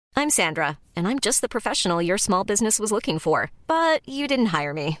I'm Sandra, and I'm just the professional your small business was looking for. But you didn't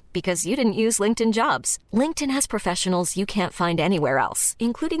hire me because you didn't use LinkedIn Jobs. LinkedIn has professionals you can't find anywhere else,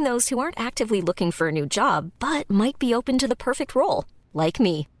 including those who aren't actively looking for a new job, but might be open to the perfect role, like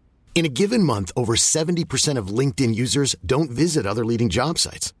me. In a given month, over 70% of LinkedIn users don't visit other leading job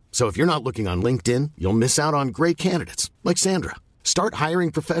sites. So if you're not looking on LinkedIn, you'll miss out on great candidates like Sandra. Start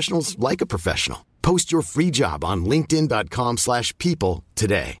hiring professionals like a professional. Post your free job on linkedin.com/people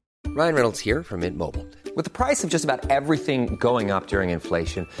today. Ryan Reynolds here from Mint Mobile. With the price of just about everything going up during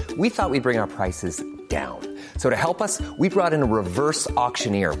inflation, we thought we'd bring our prices down. So to help us, we brought in a reverse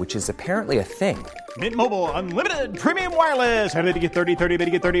auctioneer, which is apparently a thing. Mint Mobile Unlimited Premium Wireless. How to get 30, 30, bit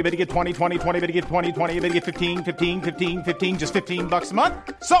to get 30, bit to get 20, 20, 20, bit to get 20, 20, bit to get 15, 15, 15, 15, just $15 a month?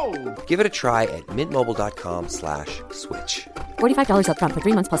 Sold! Give it a try at mintmobile.com/switch. $45 up front for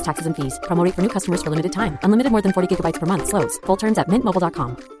 3 months plus taxes and fees. Promo rate for new customers for limited time. Unlimited more than 40 gigabytes per month. Slows full terms at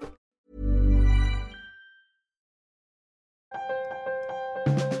mintmobile.com.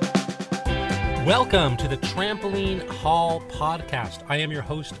 Welcome to the Trampoline Hall Podcast. I am your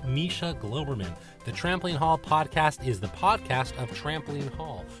host, Misha Globerman. The Trampoline Hall Podcast is the podcast of Trampoline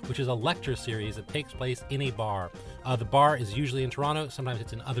Hall, which is a lecture series that takes place in a bar. The bar is usually in Toronto. Sometimes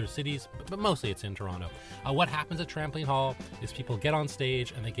it's in other cities, but mostly it's in Toronto. What happens at Trampoline Hall is people get on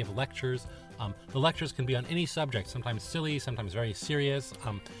stage and they give lectures. The lectures can be on any subject, sometimes silly, sometimes very serious,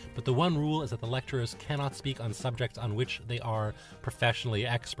 but the one rule is that the lecturers cannot speak on subjects on which they are professionally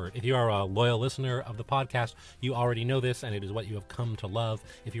expert. If you are a loyal listener of the podcast, you already know this, and it is what you have come to love.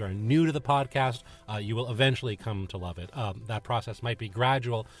 If you are new to the podcast, you will eventually come to love it. That process might be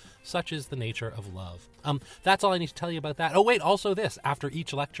gradual. Such is the nature of love. That's all I need to tell you about that. Oh, wait, also this. After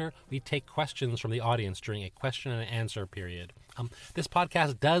each lecture, we take questions from the audience during a question and answer period. This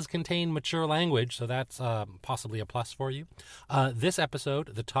podcast does contain mature language, so that's possibly a plus for you. This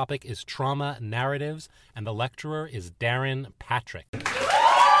episode, the topic is trauma narratives, and the lecturer is Darren Patrick.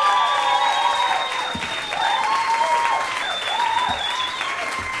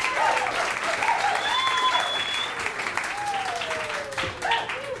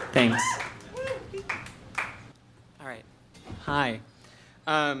 Thanks. All right. Hi.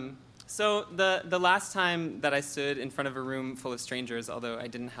 So the last time that I stood in front of a room full of strangers, although I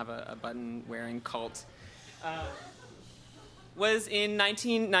didn't have a button-wearing cult, was in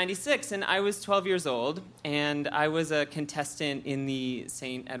 1996, and I was 12 years old, and I was a contestant in the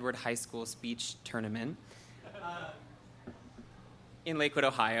St. Edward High School speech tournament in Lakewood,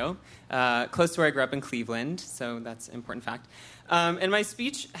 Ohio, close to where I grew up in Cleveland, so that's an important fact. And my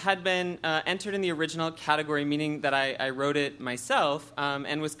speech had been entered in the original category, meaning that I wrote it myself,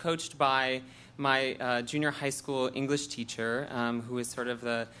 and was coached by my junior high school English teacher, who is sort of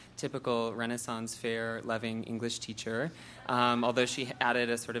the typical Renaissance fair-loving English teacher, although she added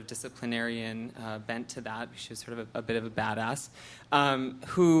a sort of disciplinarian bent to that. She was sort of a bit of a badass,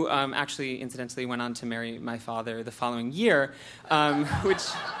 who actually, incidentally, went on to marry my father the following year, which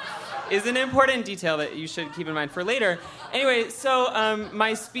is an important detail that you should keep in mind for later. Anyway, so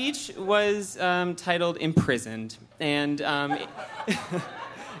my speech was titled Imprisoned, and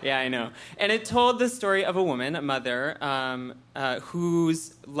yeah, I know. And it told the story of a woman, a mother,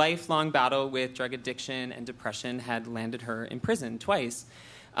 whose lifelong battle with drug addiction and depression had landed her in prison twice.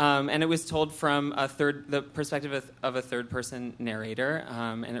 And it was told from the perspective of a third-person narrator,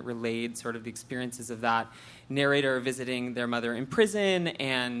 and it relayed sort of the experiences of that narrator visiting their mother in prison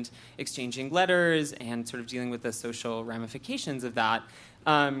and exchanging letters and sort of dealing with the social ramifications of that.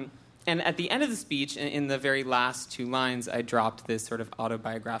 And at the end of the speech, in the very last 2 lines, I dropped this sort of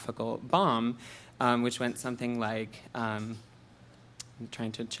autobiographical bomb, which went something like, I'm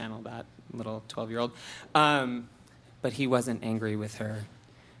trying to channel that little 12-year-old, but he wasn't angry with her.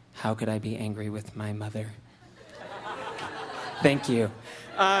 How could I be angry with my mother? Thank you.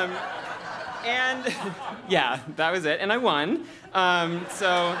 And yeah, that was it. And I won.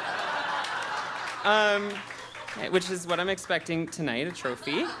 Which is what I'm expecting tonight, a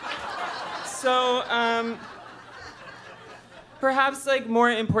trophy. So perhaps, like, more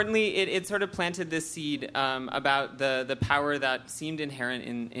importantly, it sort of planted this seed about the power that seemed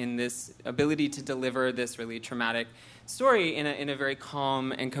inherent in this ability to deliver this really traumatic story in a very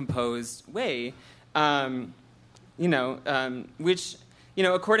calm and composed way, which,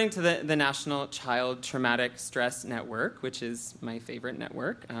 according to the National Child Traumatic Stress Network, which is my favorite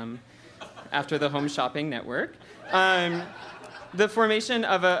network, after the Home Shopping Network, the formation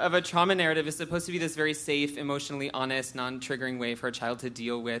of a trauma narrative is supposed to be this very safe, emotionally honest, non-triggering way for a child to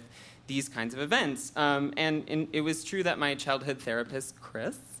deal with these kinds of events. And it was true that my childhood therapist,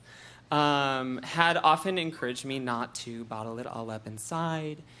 Chris, had often encouraged me not to bottle it all up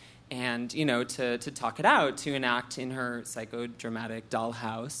inside and, you know, to talk it out, to enact in her psychodramatic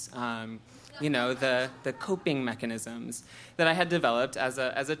dollhouse, you know, the coping mechanisms that I had developed as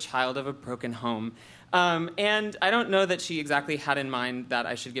a child of a broken home. And I don't know that she exactly had in mind that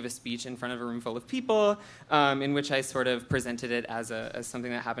I should give a speech in front of a room full of people, in which I sort of presented it as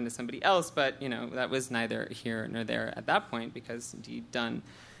something that happened to somebody else, but, you know, that was neither here nor there at that point, because indeed done.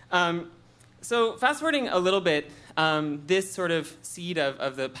 So fast-forwarding a little bit, this sort of seed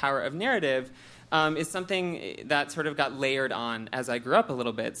of the power of narrative is something that sort of got layered on as I grew up a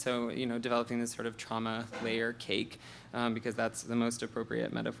little bit. So, you know, developing this sort of trauma layer cake, because that's the most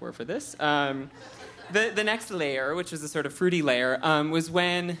appropriate metaphor for this. The next layer, which was a sort of fruity layer, was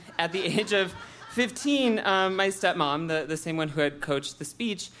when, at the age of 15, my stepmom, the same one who had coached the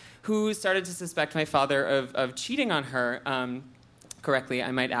speech, who started to suspect my father of cheating on her, correctly,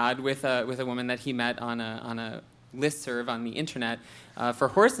 I might add, with a woman that he met on a listserv on the internet for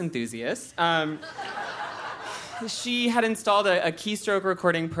horse enthusiasts. She had installed a keystroke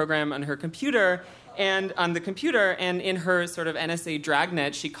recording program on her computer, and in her sort of NSA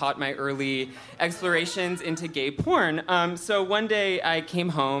dragnet, she caught my early explorations into gay porn. So one day I came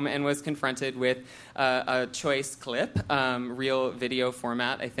home and was confronted with a choice clip, real video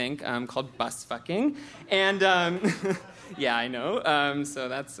format, I think, called Bus Fucking. And yeah, I know. So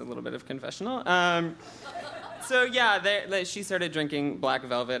that's a little bit of confessional. So yeah, she started drinking Black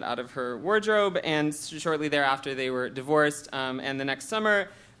Velvet out of her wardrobe, and shortly thereafter they were divorced. And the next summer,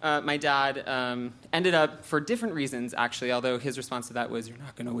 my dad ended up, for different reasons actually, although his response to that was, "You're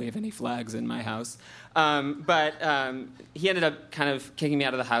not going to wave any flags in my house." But he ended up kind of kicking me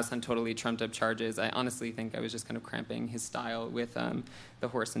out of the house on totally trumped up charges. I honestly think I was just kind of cramping his style with the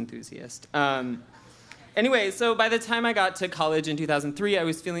horse enthusiast. Anyway, so by the time I got to college in 2003, I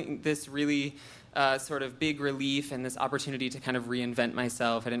was feeling this really sort of big relief and this opportunity to kind of reinvent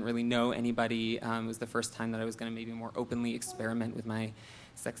myself. I didn't really know anybody. It was the first time that I was going to maybe more openly experiment with my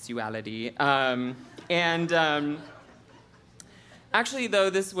sexuality. Actually, though,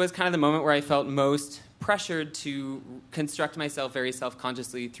 this was kind of the moment where I felt most pressured to construct myself very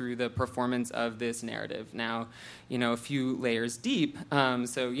self-consciously through the performance of this narrative. Now, you know, a few layers deep.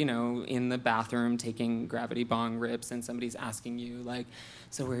 So, you know, in the bathroom taking gravity bong rips and somebody's asking you, like,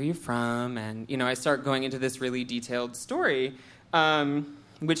 so where are you from? And, you know, I start going into this really detailed story,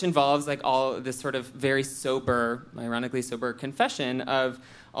 which involves, like, all this sort of very sober, ironically sober confession of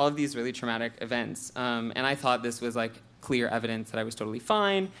all of these really traumatic events. And I thought this was, like, clear evidence that I was totally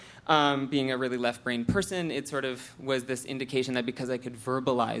fine. Being a really left-brained person, it sort of was this indication that because I could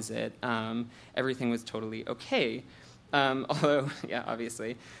verbalize it, everything was totally okay. Although, yeah,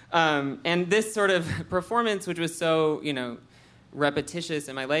 obviously. And this sort of performance, which was so, you know, repetitious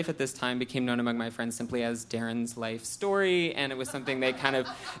in my life at this time, became known among my friends simply as Darren's life story, and it was something they kind of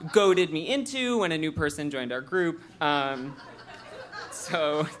goaded me into when a new person joined our group.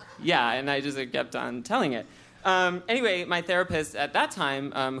 So, yeah, and I just kept on telling it. Anyway, my therapist at that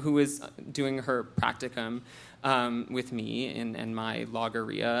time, who was doing her practicum with me and my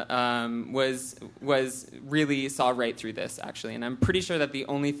logorrhea, was really saw right through this, actually. And I'm pretty sure that the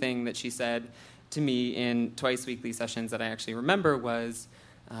only thing that she said to me in twice weekly sessions that I actually remember was,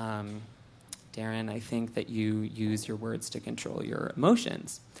 Darren, I think that you use your words to control your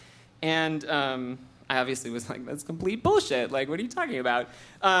emotions. And I obviously was like, that's complete bullshit. Like, what are you talking about?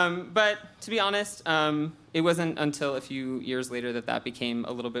 But to be honest, it wasn't until a few years later that became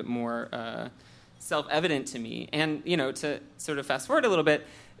a little bit more self-evident to me. And, you know, to sort of fast forward a little bit,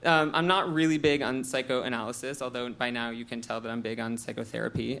 I'm not really big on psychoanalysis, although by now you can tell that I'm big on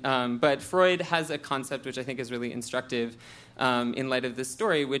psychotherapy. But Freud has a concept which I think is really instructive in light of this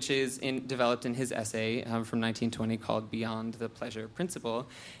story, which is developed in his essay from 1920 called Beyond the Pleasure Principle.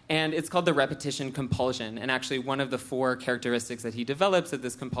 And it's called the repetition compulsion. And actually one of the 4 characteristics that he develops of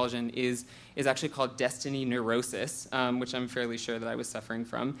this compulsion is actually called destiny neurosis, which I'm fairly sure that I was suffering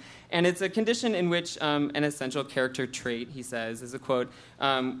from. And it's a condition in which an essential character trait, he says, is a quote,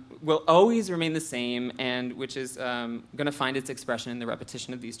 will always remain the same, and which is going to find its expression in the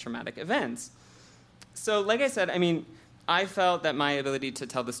repetition of these traumatic events. So, like I said, I mean, I felt that my ability to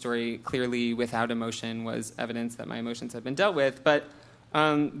tell the story clearly without emotion was evidence that my emotions had been dealt with, but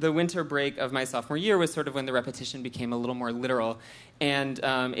the winter break of my sophomore year was sort of when the repetition became a little more literal. And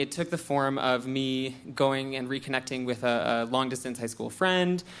it took the form of me going and reconnecting with a long-distance high school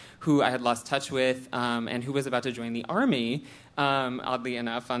friend who I had lost touch with and who was about to join the Army, oddly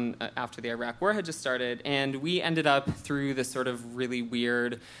enough, after the Iraq War had just started. And we ended up, through this sort of really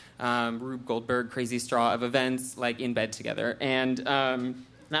weird Rube Goldberg crazy straw of events, like in bed together. And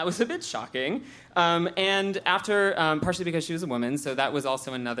That was a bit shocking. And after, partially because she was a woman, so that was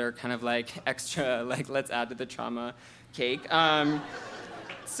also another kind of like extra, like, let's add to the trauma cake.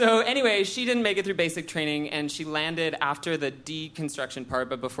 So anyway, she didn't make it through basic training, and she landed after the deconstruction part,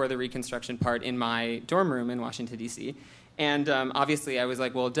 but before the reconstruction part, in my dorm room in Washington, D.C. And obviously I was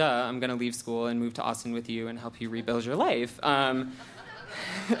like, well, duh, I'm going to leave school and move to Austin with you and help you rebuild your life.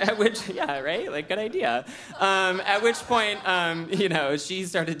 At which, yeah, right? Like, good idea. At which point, she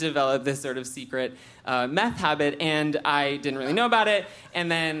started to develop this sort of secret meth habit, and I didn't really know about it.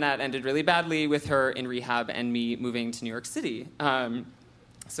 And then that ended really badly with her in rehab and me moving to New York City.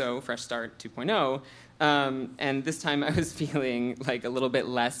 So Fresh Start 2.0. And this time I was feeling like a little bit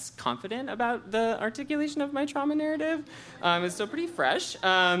less confident about the articulation of my trauma narrative. It's still pretty fresh.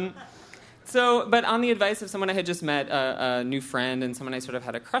 But on the advice of someone I had just met, a new friend, and someone I sort of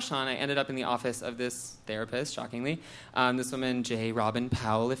had a crush on, I ended up in the office of this therapist, shockingly, this woman, J. Robin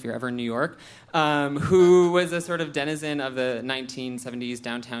Powell, if you're ever in New York, who was a sort of denizen of the 1970s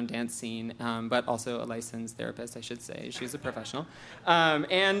downtown dance scene, but also a licensed therapist, I should say. She was a professional.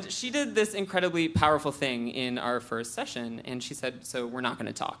 And she did this incredibly powerful thing in our first session, and she said, so we're not going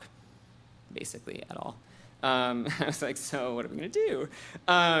to talk, basically, at all. I was like, so what are we going to do?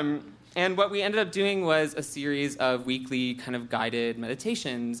 And what we ended up doing was a series of weekly kind of guided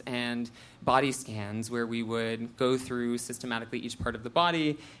meditations and body scans where we would go through systematically each part of the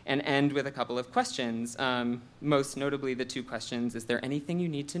body and end with a couple of questions. Most notably, the two questions, is there anything you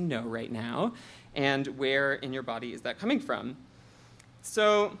need to know right now? And where in your body is that coming from?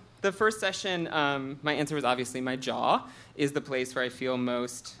 So the first session, my answer was obviously my jaw is the place where I feel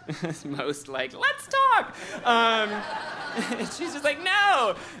most like, let's talk. She's just like,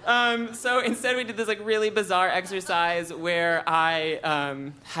 no. So instead we did this like really bizarre exercise where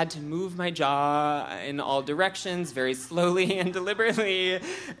I had to move my jaw in all directions very slowly and deliberately.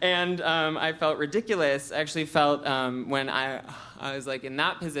 And I felt ridiculous. I actually felt when I was like in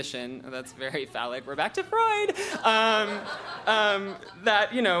that position, that's very phallic, we're back to Freud, that,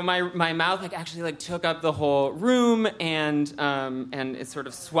 my mouth like actually like took up the whole room and it sort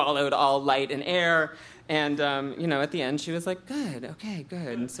of swallowed all light and air. And, at the end she was like, good, okay,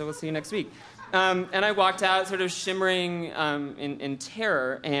 good, and so we'll see you next week. And I walked out sort of shimmering in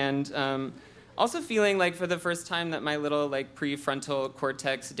terror and also feeling like for the first time that my little like prefrontal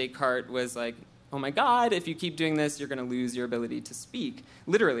cortex Descartes was like, oh my God, if you keep doing this, you're going to lose your ability to speak.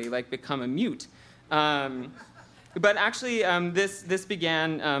 Literally, like become a mute. But actually, this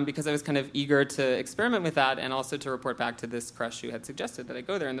began because I was kind of eager to experiment with that and also to report back to this crush who had suggested that I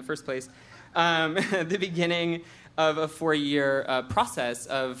go there in the first place. The beginning of a 4-year process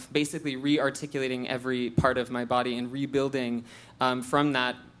of basically re-articulating every part of my body and rebuilding from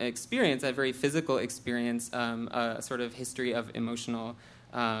that experience, that very physical experience, a sort of history of emotional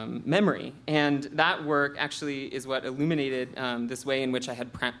memory. And that work actually is what illuminated this way in which I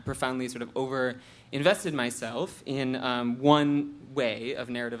had profoundly sort of over-invested myself in one way of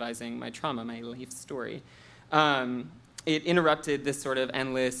narrativizing my trauma, my life story. It interrupted this sort of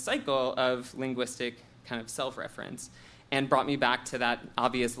endless cycle of linguistic kind of self-reference and brought me back to that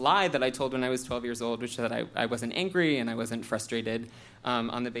obvious lie that I told when I was 12 years old, which is that I wasn't angry and I wasn't frustrated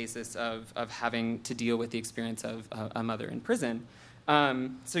on the basis of having to deal with the experience of a mother in prison.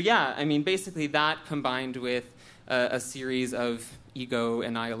 Basically that combined with a series of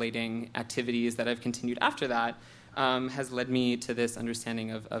ego-annihilating activities that I've continued after that has led me to this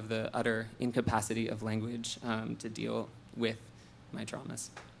understanding of the utter incapacity of language to deal with my traumas.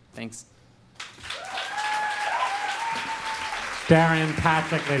 Thanks. Darren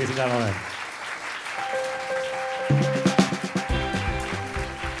Patrick, ladies and gentlemen.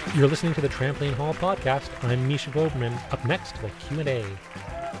 You're listening to the Trampoline Hall podcast. I'm Misha Globerman. Up next, the Q&A.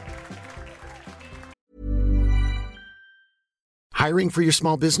 Hiring for your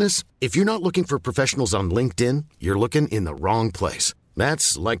small business? If you're not looking for professionals on LinkedIn, you're looking in the wrong place.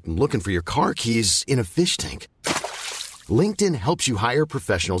 That's like looking for your car keys in a fish tank. LinkedIn helps you hire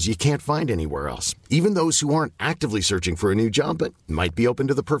professionals you can't find anywhere else, even those who aren't actively searching for a new job but might be open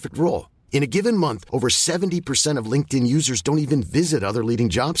to the perfect role. In a given month, over 70% of LinkedIn users don't even visit other leading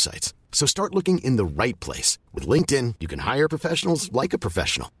job sites. So start looking in the right place. With LinkedIn, you can hire professionals like a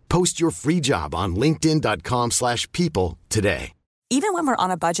professional. Post your free job on linkedin.com/people today. Even when we're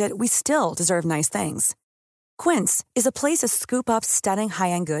on a budget, we still deserve nice things. Quince is a place to scoop up stunning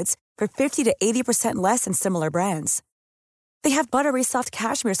high-end goods for 50 to 80% less than similar brands. They have buttery soft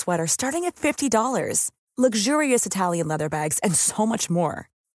cashmere sweaters starting at $50, luxurious Italian leather bags, and so much more.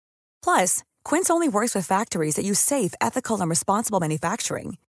 Plus, Quince only works with factories that use safe, ethical, and responsible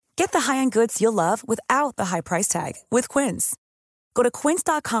manufacturing. Get the high-end goods you'll love without the high price tag with Quince. Go to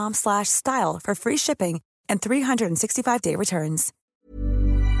quince.com/style for free shipping and 365-day returns.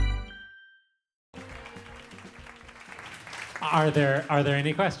 Are there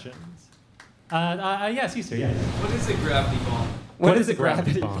any questions? Yes, you sir. Yes. What is a gravity bong? What is a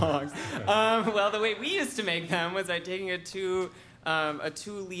gravity bong? Well, the way we used to make them was by taking a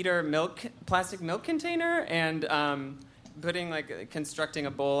 2-liter plastic milk container and constructing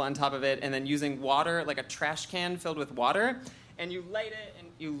a bowl on top of it, and then using water, like a trash can filled with water, and you light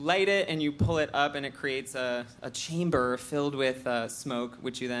it and you pull it up, and it creates a chamber filled with smoke,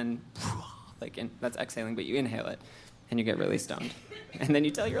 which you then that's exhaling, but you inhale it, and you get really stoned, and then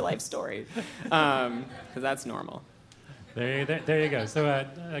you tell your life story, because that's normal. There you go. So a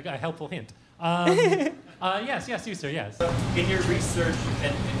helpful hint. Yes, you sir. Yes. In your research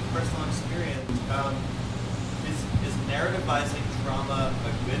and personal experience, is narrativizing trauma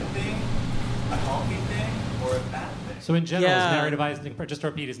a good thing, a healthy thing, or a bad thing? So in general, is narrativizing, just to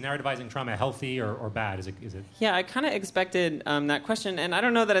repeat, is narrativizing trauma healthy or bad? Is it? Yeah, I kind of expected that question, and I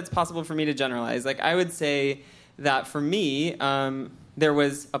don't know that it's possible for me to generalize. Like, I would say that for me, there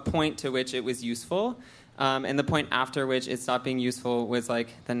was a point to which it was useful, and the point after which it stopped being useful was like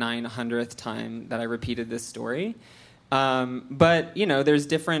the 900th time that I repeated this story. But, there's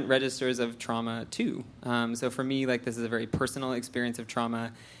different registers of trauma, too. So for me, this is a very personal experience of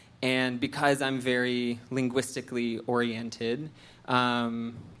trauma. And because I'm very linguistically oriented,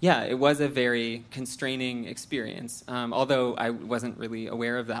 it was a very constraining experience. Although I wasn't really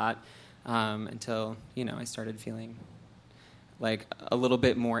aware of that until, I started feeling like a little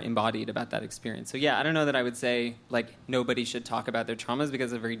bit more embodied about that experience. So yeah, I don't know that I would say nobody should talk about their traumas,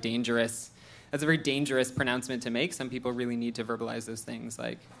 because that's a very dangerous pronouncement to make. Some people really need to verbalize those things, Is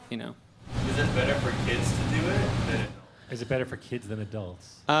it better for kids to do it? Is it better for kids than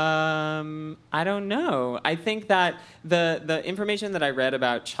adults? I don't know. I think that the information that I read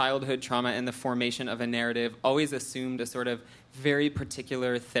about childhood trauma and the formation of a narrative always assumed a sort of very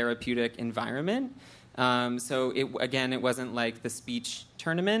particular therapeutic environment. So it wasn't like the speech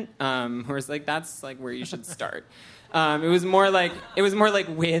tournament, where it's that's where you should start. It was more like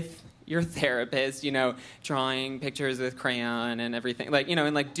with your therapist, drawing pictures with crayon and everything,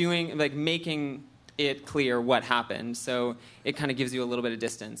 making it clear what happened. So it kind of gives you a little bit of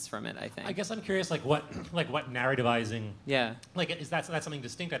distance from it, I think. I guess I'm curious, what narrativizing. Yeah. Is that something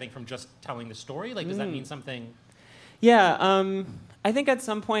distinct, I think, from just telling the story? Does that mean something? Yeah. I think at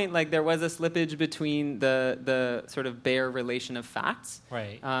some point, there was a slippage between the sort of bare relation of facts.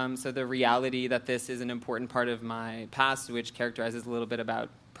 Right. So the reality that this is an important part of my past, which characterizes a little bit about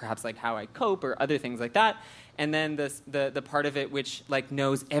perhaps how I cope or other things like that. And then the part of it which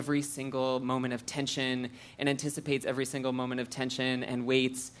knows every single moment of tension and anticipates every single moment of tension and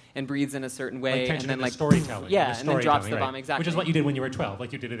waits and breathes in a certain way, tension and then storytelling. Yeah, and then drops the bomb, exactly. Which is what you did when you were 12. You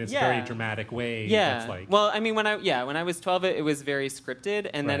did it in a very dramatic way. Yeah. That's Well, I mean, when I was 12, it was very scripted,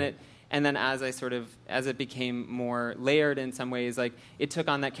 and then as it became more layered in some ways, it took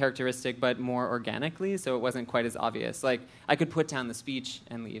on that characteristic, but more organically, so it wasn't quite as obvious. I could put down the speech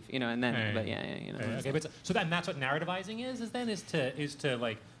and leave, and then, but yeah. Okay, so that's what narrativizing is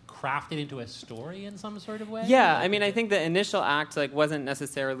to craft it into a story in some sort of way? Yeah, I mean, I think the initial act wasn't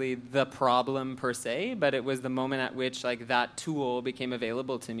necessarily the problem per se, but it was the moment at which that tool became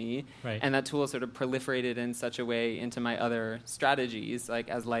available to me, and that tool sort of proliferated in such a way into my other strategies,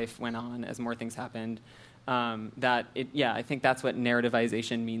 as life went on, as more things happened. I think that's what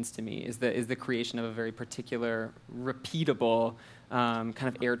narrativization means to me, is the creation of a very particular, repeatable, kind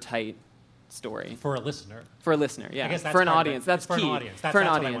of airtight story for a listener. Yeah. I guess that's for an audience. That's key. For an audience. For an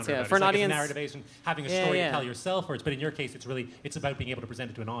audience. Yeah. For an audience. Narrativation, having a story to tell yourself, but in your case, it's about being able to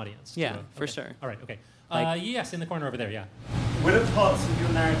present it to an audience. Yeah, for sure. All right. Okay. Yes, in the corner over there. Yeah. What are parts of your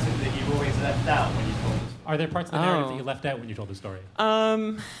narrative that you've always left out when you told the story? Are there parts of the narrative that you left out when you told the story?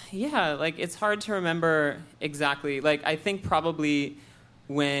 Yeah. It's hard to remember exactly. I think probably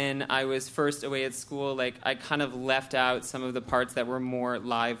when I was first away at school, I kind of left out some of the parts that were more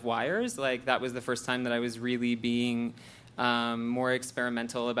live wires. That was the first time that I was really being more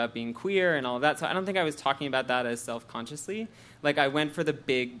experimental about being queer and all of that. So I don't think I was talking about that as self-consciously. I went for the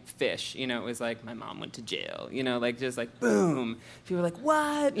big fish. It was my mom went to jail. Just boom. People were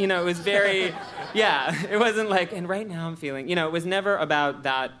what? It was very, yeah. It wasn't and right now I'm feeling, it was never about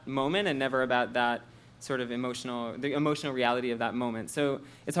that moment and never about that sort of the emotional reality of that moment. So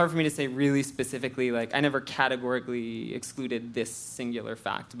it's hard for me to say really specifically, I never categorically excluded this singular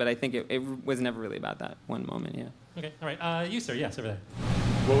fact, but I think it was never really about that one moment, yeah. Okay, all right. You, sir, yes, over there.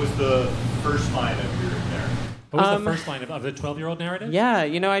 What was the first line of your narrative? What was the first line of the 12-year-old narrative?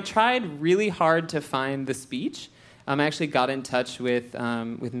 Yeah, I tried really hard to find the speech, I actually got in touch with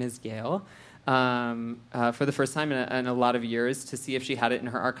Ms. Gale for the first time in a lot of years to see if she had it in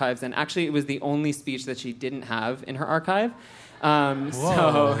her archives. And actually, it was the only speech that she didn't have in her archive.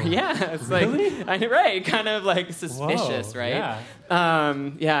 So yeah, it's really? Right, kind of like suspicious, right? Yeah.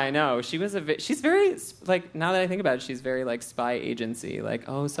 I know. She's very like, now that I think about it, she's very like spy agency. Like,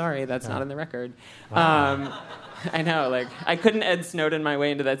 oh, sorry, that's not in the record. Wow. I know, like I couldn't Ed Snowden my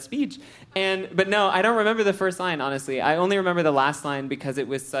way into that speech, but no, I don't remember the first line. Honestly, I only remember the last line because it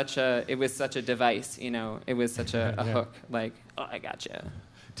was such a device. It was such a hook. Like, oh, I gotcha.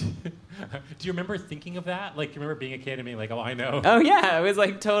 Do you remember thinking of that? Like, do you remember being a kid and being like, oh, I know? Oh, yeah. It was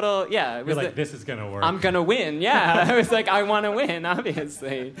like total, yeah. It was like, this is going to work. I'm going to win, yeah. I was like, I want to win,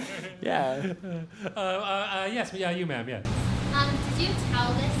 obviously. Yeah. Yes, you, ma'am, yeah. Did you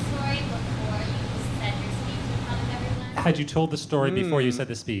tell this story before you said your speech in front of everyone? Had you told the story before you said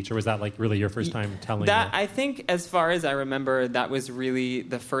the speech, or was that like really your first time telling it? I think, as far as I remember, that was really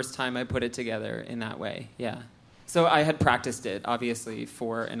the first time I put it together in that way, yeah. So I had practiced it, obviously,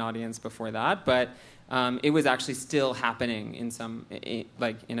 for an audience before that, but it was actually still happening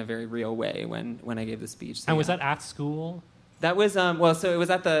in a very real way when I gave the speech. So, and was that at school? That was it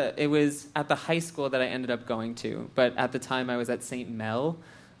was at the high school that I ended up going to, but at the time I was at St. Mel.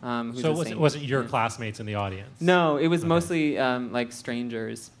 So it wasn't your classmates in the audience? No, it was mostly like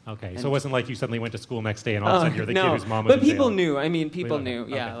strangers. Okay, so it wasn't like you suddenly went to school next day and all of a sudden you're the kid whose mom was in But people jail. knew. I mean, people knew.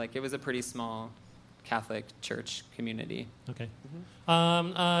 Okay. Yeah, like it was a pretty small Catholic church community. Okay.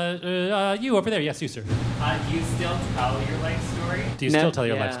 You over there. Yes, you, sir. Do you still tell your life story? Do you still tell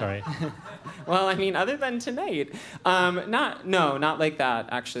your life story? Well, I mean, other than tonight, not like that,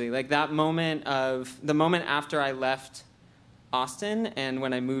 actually. Like the moment after I left Austin and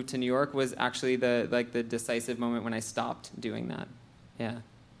when I moved to New York was actually the decisive moment when I stopped doing that. Yeah.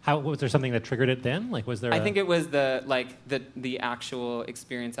 Was there something that triggered it then? Like, was there? I think it was the actual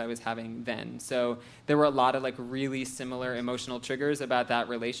experience I was having then. So there were a lot of like really similar emotional triggers about that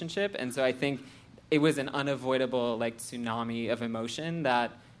relationship, and so I think it was an unavoidable like tsunami of emotion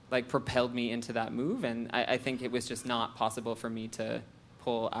that like propelled me into that move, and I think it was just not possible for me to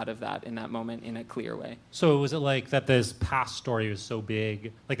pull out of that in that moment in a clear way. So was it like that this past story was so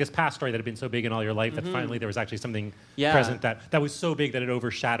big, like this past story that had been so big in all your life that finally there was actually something present that was so big that it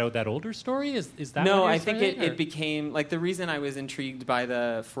overshadowed that older story? Is that No, what you're I think saying, it became, like the reason I was intrigued by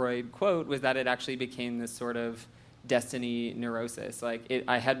the Freud quote was that it actually became this sort of destiny neurosis. Like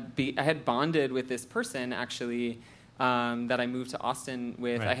I had bonded with this person actually that I moved to Austin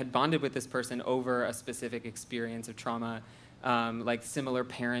with. Right. I had bonded with this person over a specific experience of trauma. Like similar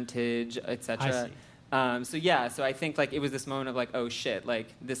parentage, etc. So I think like it was this moment of like, oh shit, like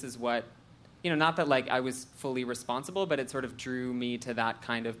this is what, not that like I was fully responsible, but it sort of drew me to that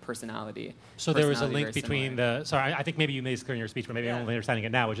kind of personality. So there was a link between I think maybe you made this clear in your speech, but maybe I'm only understanding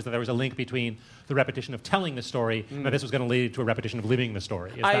it now, which is that there was a link between the repetition of telling the story, and that this was going to lead to a repetition of living the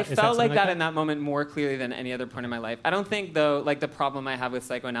story. I felt like that in that moment more clearly than any other point in my life. I don't think though, like the problem I have with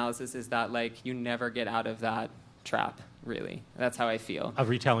psychoanalysis is that like you never get out of that trap. Really, that's how I feel. Of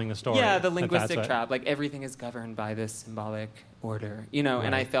retelling the story. Yeah, the linguistic trap. Like everything is governed by this symbolic order, right.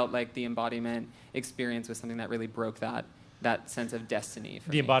 And I felt like the embodiment experience was something that really broke that sense of destiny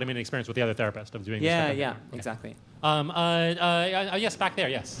for me. Embodiment experience with the other therapist of doing this. Yeah, exactly. Yes, back there,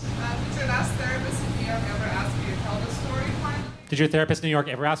 yes. Did your last therapist in New York ever ask you to tell the story finally? Did your therapist in New York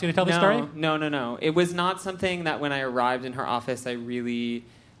ever ask you to tell the story? No. It was not something that when I arrived in her office I really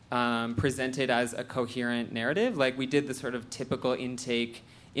presented as a coherent narrative. Like we did the sort of typical intake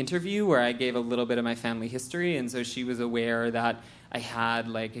interview where I gave a little bit of my family history, and so she was aware that I had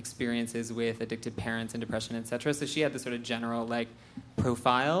like experiences with addicted parents and depression, etc. So she had the sort of general like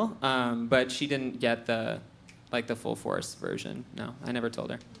profile, but she didn't get the full force version. No, I never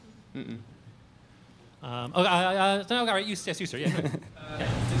told her. All right, yes, you, sir. Yeah.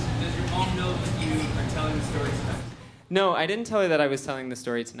 Does your mom know that you are telling the story tonight? No, I didn't tell her that I was telling the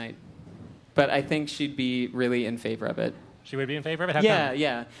story tonight, but I think she'd be really in favor of it. She would be in favor of it?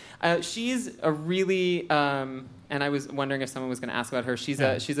 Yeah. She's a really, and I was wondering if someone was going to ask about her. She's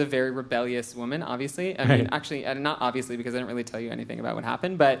a very rebellious woman, obviously. I mean, actually, not obviously because I didn't really tell you anything about what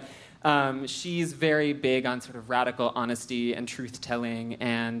happened, but she's very big on sort of radical honesty and truth-telling,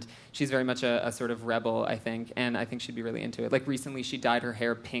 and she's very much a sort of rebel, I think, and I think she'd be really into it. Like recently, she dyed her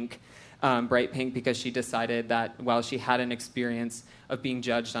hair pink. bright pink because she decided that while she had an experience of being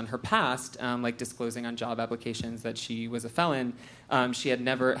judged on her past, like disclosing on job applications that she was a felon, she had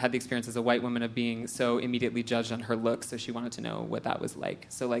never had the experience as a white woman of being so immediately judged on her looks, so she wanted to know what that was like.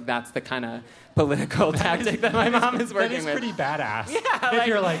 So like that's the kind of political tactic that my mom is working with. That is pretty badass. Yeah, if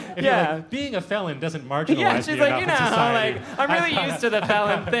you're like, being a felon doesn't marginalize she's you like, enough in society. like, I'm really used to the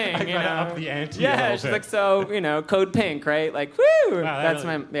felon thing, I've you got know. to up the ante yeah, a little she's bit. like, so, code pink, right? Like, woo! Wow, that's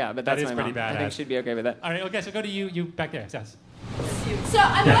really, but that's that is my pretty mom. badass. I think she'd be okay with that. All right, okay, so go to you back there, yes. So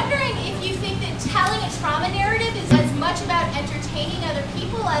I'm wondering if you think that telling a trauma narrative is as much about entertaining other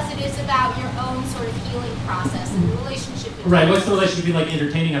people as it is about your own sort of healing process and relationship with Right, what's the relationship between like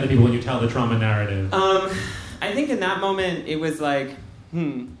entertaining other people when you tell the trauma narrative? I think in that moment it was like,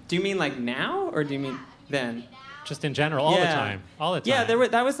 do you mean like now or do you mean then? Just in general, all the time. Yeah,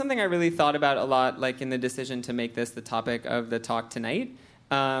 that was something I really thought about a lot, like in the decision to make this the topic of the talk tonight.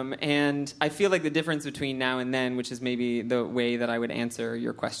 And I feel like the difference between now and then, which is maybe the way that I would answer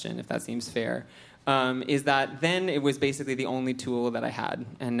your question, if that seems fair, is that then it was basically the only tool that I had,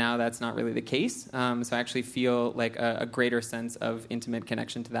 and now that's not really the case. So I actually feel like a greater sense of intimate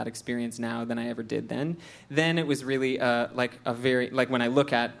connection to that experience now than I ever did then. Then it was really like when I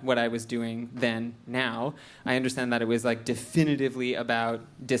look at what I was doing then, now, I understand that it was like definitively about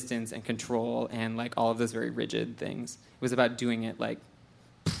distance and control and like all of those very rigid things. It was about doing it like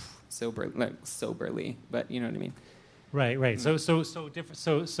soberly, but you know what I mean. Right. So different.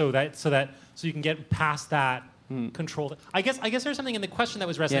 So you can get past that control. I guess there's something in the question that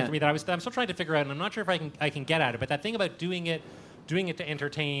was wrestling for me that I'm still trying to figure out, and I'm not sure if I can get at it. But that thing about doing it to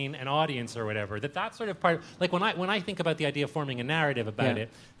entertain an audience or whatever, that sort of part. Like when I think about the idea of forming a narrative about it,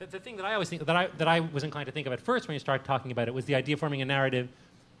 the thing that I always think that I was inclined to think of at first when you start talking about it was the idea of forming a narrative.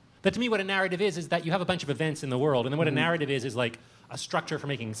 That to me, what a narrative is that you have a bunch of events in the world, and then what a narrative is like a structure for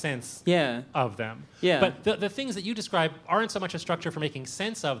making sense of them. Yeah. But the things that you describe aren't so much a structure for making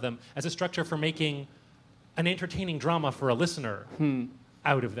sense of them as a structure for making an entertaining drama for a listener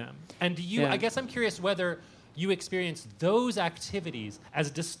out of them. And I guess I'm curious whether you experience those activities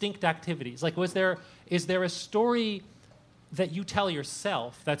as distinct activities. Like, is there a story that you tell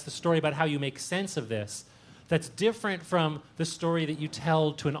yourself that's the story about how you make sense of this that's different from the story that you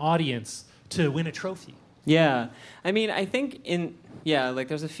tell to an audience to win a trophy? Yeah. I mean, I think like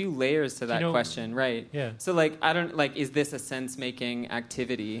there's a few layers to that question, right? Yeah. So like, is this a sense-making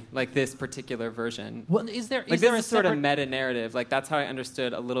activity, like this particular version? Well, is there a sort of meta-narrative? Like that's how I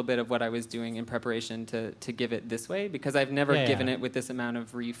understood a little bit of what I was doing in preparation to give it this way, because I've never given it with this amount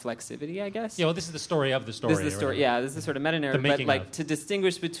of reflexivity, I guess. Yeah, well, this is the story of the story. This is the story, this is the sort of meta-narrative. But like to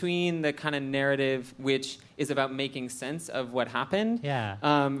distinguish between the kind of narrative which is about making sense of what happened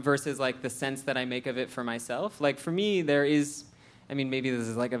versus like the sense that I make of it for myself. Like for me, there is, I mean, maybe this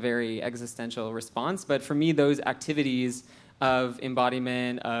is like a very existential response, but for me, those activities of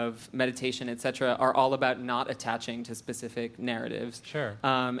embodiment, of meditation, etc., are all about not attaching to specific narratives. Sure.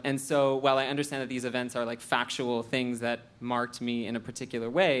 And so while I understand that these events are like factual things that marked me in a particular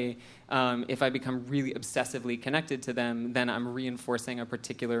way, if I become really obsessively connected to them, then I'm reinforcing a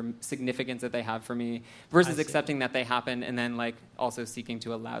particular significance that they have for me versus accepting that they happen and then like also seeking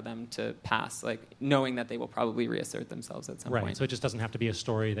to allow them to pass, like knowing that they will probably reassert themselves at some point. Right, so it just doesn't have to be a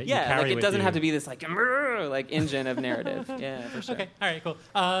story that you carry like it with doesn't you. have to be this like engine of narrative. Yeah, for sure. Okay, all right, cool.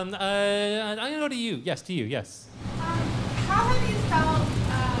 I'm going to go to you. Yes, to you, yes. How have you felt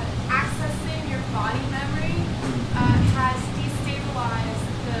accessing your body memory has destabilized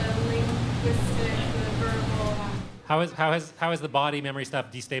the linguistic, the verbal? How has the body memory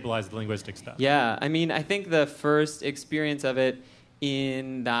stuff destabilized the linguistic stuff? Yeah, I mean, I think the first experience of it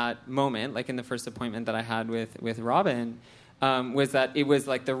in that moment, like in the first appointment that I had with Robin, was that it was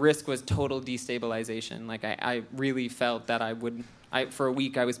like the risk was total destabilization. Like I really felt that for a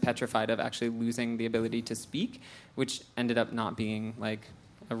week I was petrified of actually losing the ability to speak, which ended up not being like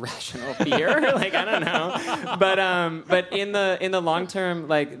a rational fear. Like I don't know, but in the long term,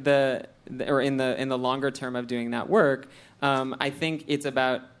 like in the longer term of doing that work, I think it's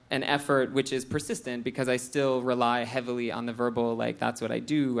about an effort which is persistent because I still rely heavily on the verbal. Like that's what I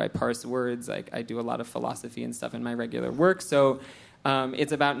do. I parse words. Like I do a lot of philosophy and stuff in my regular work. So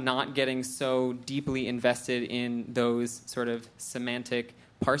it's about not getting so deeply invested in those sort of semantic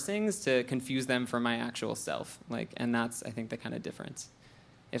parsings to confuse them for my actual self. Like, and that's I think the kind of difference.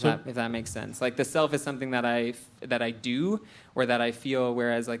 if that makes sense. Like the self is something that I do or that I feel,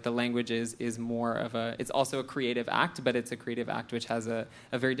 whereas like the language is more of it's also a creative act, but it's a creative act which has a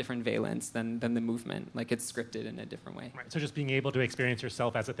very different valence than the movement. Like it's scripted in a different way. Right. So just being able to experience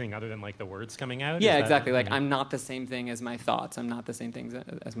yourself as a thing other than like the words coming out? Yeah, exactly. Like I'm not the same thing as my thoughts. I'm not the same things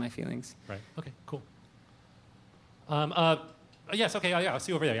as my feelings. Right. Okay, cool. Yes, okay, yeah, I'll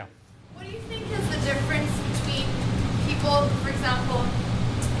see you over there, yeah. What do you think is the difference between people, for example,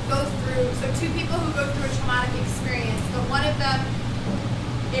 two people who go through a traumatic experience, but one of them,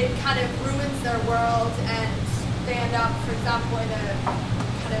 it kind of ruins their world and they end up, for example, in a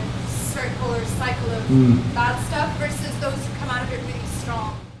kind of circle or cycle of bad stuff, versus those who come out of it really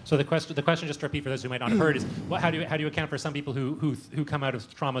strong? So the question, just to repeat for those who might not have heard, is how do you account for some people who come out of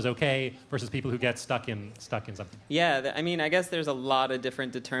traumas okay versus people who get stuck in something? Yeah, I mean, I guess there's a lot of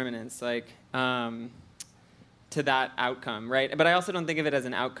different determinants, like to that outcome, right? But I also don't think of it as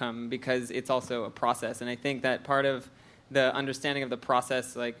an outcome because it's also a process, and I think that part of the understanding of the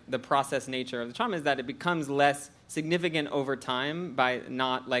process, like the process nature of the trauma, is that it becomes less significant over time by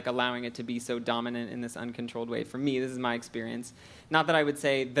not like allowing it to be so dominant in this uncontrolled way. For me, this is my experience. Not that I would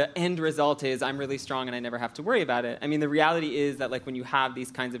say the end result is I'm really strong and I never have to worry about it. I mean, the reality is that like when you have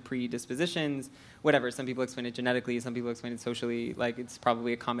these kinds of predispositions, whatever, some people explain it genetically, some people explain it socially, like it's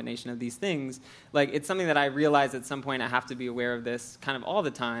probably a combination of these things. Like it's something that I realize at some point I have to be aware of this kind of all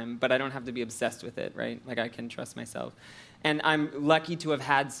the time, but I don't have to be obsessed with it, right? Like I can trust myself. And I'm lucky to have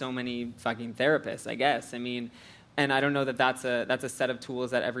had so many fucking therapists, I guess. I mean, and I don't know that that's a set of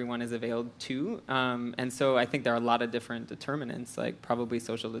tools that everyone is availed to. And so I think there are a lot of different determinants, like probably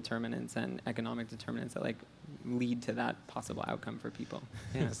social determinants and economic determinants that like lead to that possible outcome for people.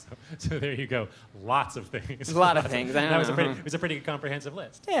 Yeah. So there you go. Lots of things. A lot of things. That was a pretty comprehensive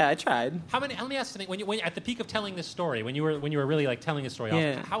list. Yeah, I tried. Let me ask you something. When at the peak of telling this story, when you were really like telling a story,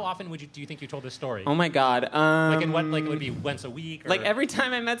 how often do you think you told this story? Oh my God. Like in what? Like it would be once a week? Or like every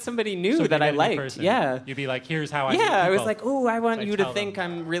time I met somebody new that I liked. Yeah. You'd be like, here's how I. Yeah, I was like, oh, I want you to think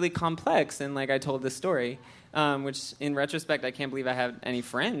I'm really complex, and like I told this story. Which, in retrospect, I can't believe I had any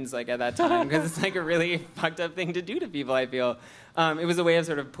friends like at that time because it's like a really fucked up thing to do to people. I feel it was a way of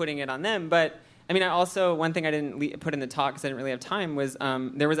sort of putting it on them. But I mean, I also one thing I didn't put in the talk because I didn't really have time was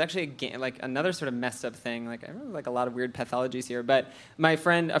there was actually another sort of messed up thing. Like I really like a lot of weird pathologies here. But a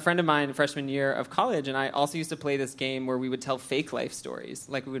friend of mine, freshman year of college, and I also used to play this game where we would tell fake life stories,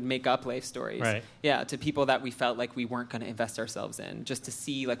 like we would make up life stories, right? Yeah, to people that we felt like we weren't going to invest ourselves in, just to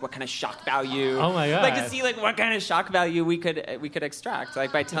see like what kind of shock value. Oh my God! Like to see like what kind of shock value we could extract,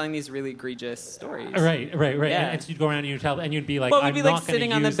 like by telling these really egregious stories. Right. Yeah. And so you'd go around and you'd tell, and you'd be like, well, we'd be like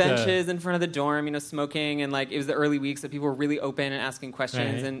sitting on the benches in front of the dorm, smoking, and like it was the early weeks that people were really open and asking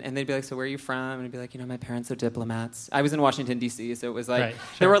questions, right. and they'd be like, so where are you from? And I'd be like, my parents are diplomats. I was in Washington, D.C., so it was like, right, sure.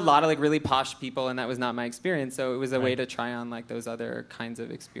 There were a lot of like really posh people, and that was not my experience, so it was a way to try on like those other kinds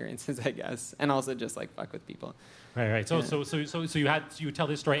of experiences, I guess, and also just like fuck with people. Right. So you would tell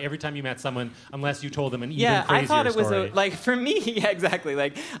this story every time you met someone, unless you told them an even crazier I thought it was story. like for me, yeah, exactly.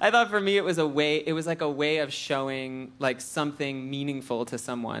 Like I thought for me it was like a way of showing like something meaningful to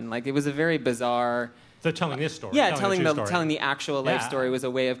someone. Like it was a very bizarre. So telling this story. Yeah, telling the actual life story was a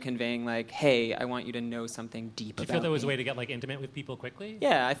way of conveying like, hey, I want you to know something deep about me. Do you feel that was a way to get like intimate with people quickly?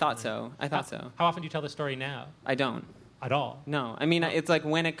 Yeah, I thought so. How often do you tell the story now? I don't. At all? No. I mean, it's like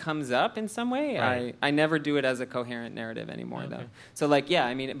when it comes up in some way, right. I never do it as a coherent narrative anymore, though. So, like, yeah,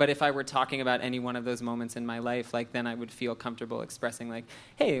 I mean, but if I were talking about any one of those moments in my life, like, then I would feel comfortable expressing, like,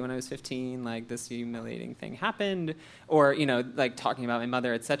 hey, when I was 15, like, this humiliating thing happened, or, like, talking about my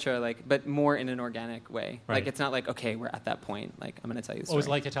mother, etc., like, but more in an organic way. Right. Like, it's not like, okay, we're at that point. Like, I'm going to tell you the story. What was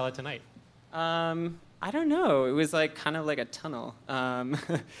it like to tell it tonight? I don't know. It was like kind of like a tunnel. I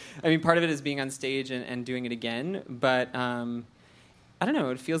mean, part of it is being on stage and doing it again, but I don't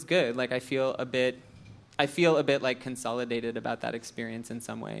know. It feels good. Like I feel a bit like consolidated about that experience in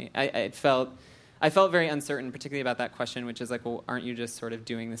some way. I felt very uncertain, particularly about that question, which is like, well, aren't you just sort of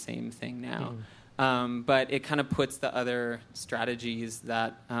doing the same thing now? But it kind of puts the other strategies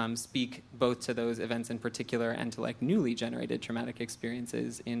that speak both to those events in particular and to like newly generated traumatic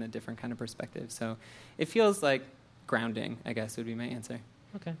experiences in a different kind of perspective. So it feels like grounding, I guess, would be my answer.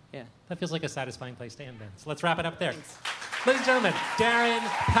 Okay. Yeah. That feels like a satisfying place to end then. So let's wrap it up there. Thanks. Ladies and gentlemen, Darren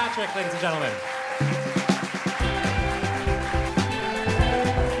Patrick, ladies and gentlemen.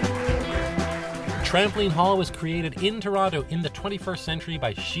 Trampoline Hall was created in Toronto in the 21st century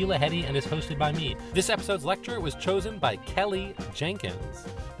by Sheila Heti and is hosted by me. This episode's lecture was chosen by Kelly Jenkins.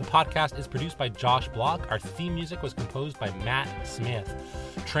 The podcast is produced by Josh Block. Our theme music was composed by Matt Smith.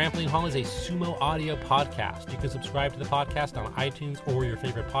 Trampoline Hall is a Sumo Audio podcast. You can subscribe to the podcast on iTunes or your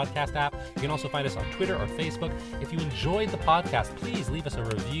favorite podcast app. You can also find us on Twitter or Facebook. If you enjoyed the podcast, please leave us a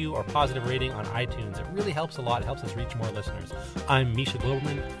review or positive rating on iTunes. It really helps a lot. It helps us reach more listeners. I'm Misha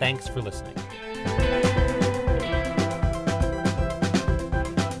Glouberman. Thanks for listening.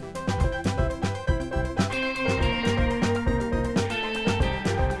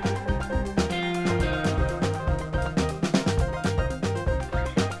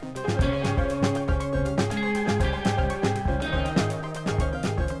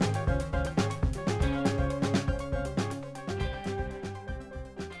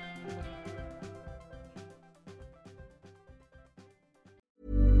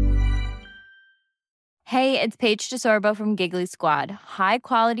 Hey, it's Paige DeSorbo from Giggly Squad. High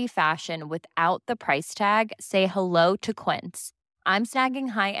quality fashion without the price tag. Say hello to Quince. I'm snagging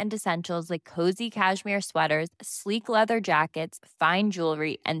high-end essentials like cozy cashmere sweaters, sleek leather jackets, fine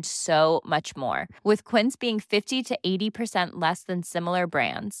jewelry, and so much more. With Quince being 50 to 80% less than similar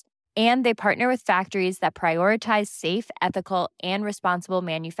brands. And they partner with factories that prioritize safe, ethical, and responsible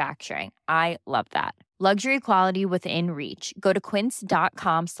manufacturing. I love that. Luxury quality within reach. Go to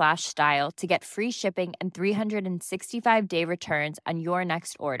quince.com/style to get free shipping and 365-day returns on your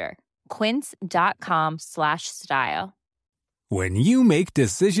next order. Quince.com/style. When you make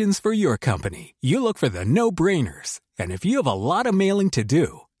decisions for your company, you look for the no-brainers. And if you have a lot of mailing to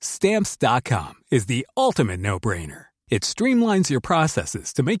do, Stamps.com is the ultimate no-brainer. It streamlines your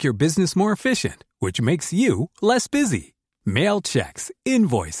processes to make your business more efficient, which makes you less busy. Mail checks,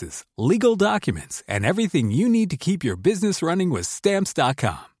 invoices, legal documents, and everything you need to keep your business running with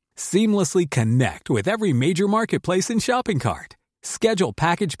Stamps.com. Seamlessly connect with every major marketplace and shopping cart. Schedule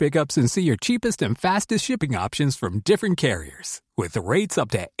package pickups and see your cheapest and fastest shipping options from different carriers. With rates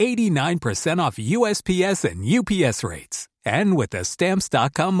up to 89% off USPS and UPS rates. And with the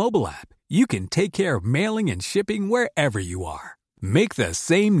Stamps.com mobile app, you can take care of mailing and shipping wherever you are. Make the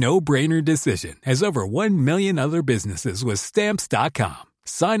same no-brainer decision as over 1 million other businesses with Stamps.com.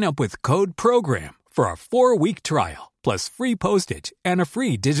 Sign up with code PROGRAM for a 4-week trial, plus free postage and a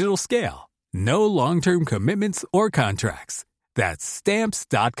free digital scale. No long-term commitments or contracts. That's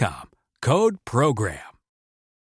Stamps.com. Code PROGRAM.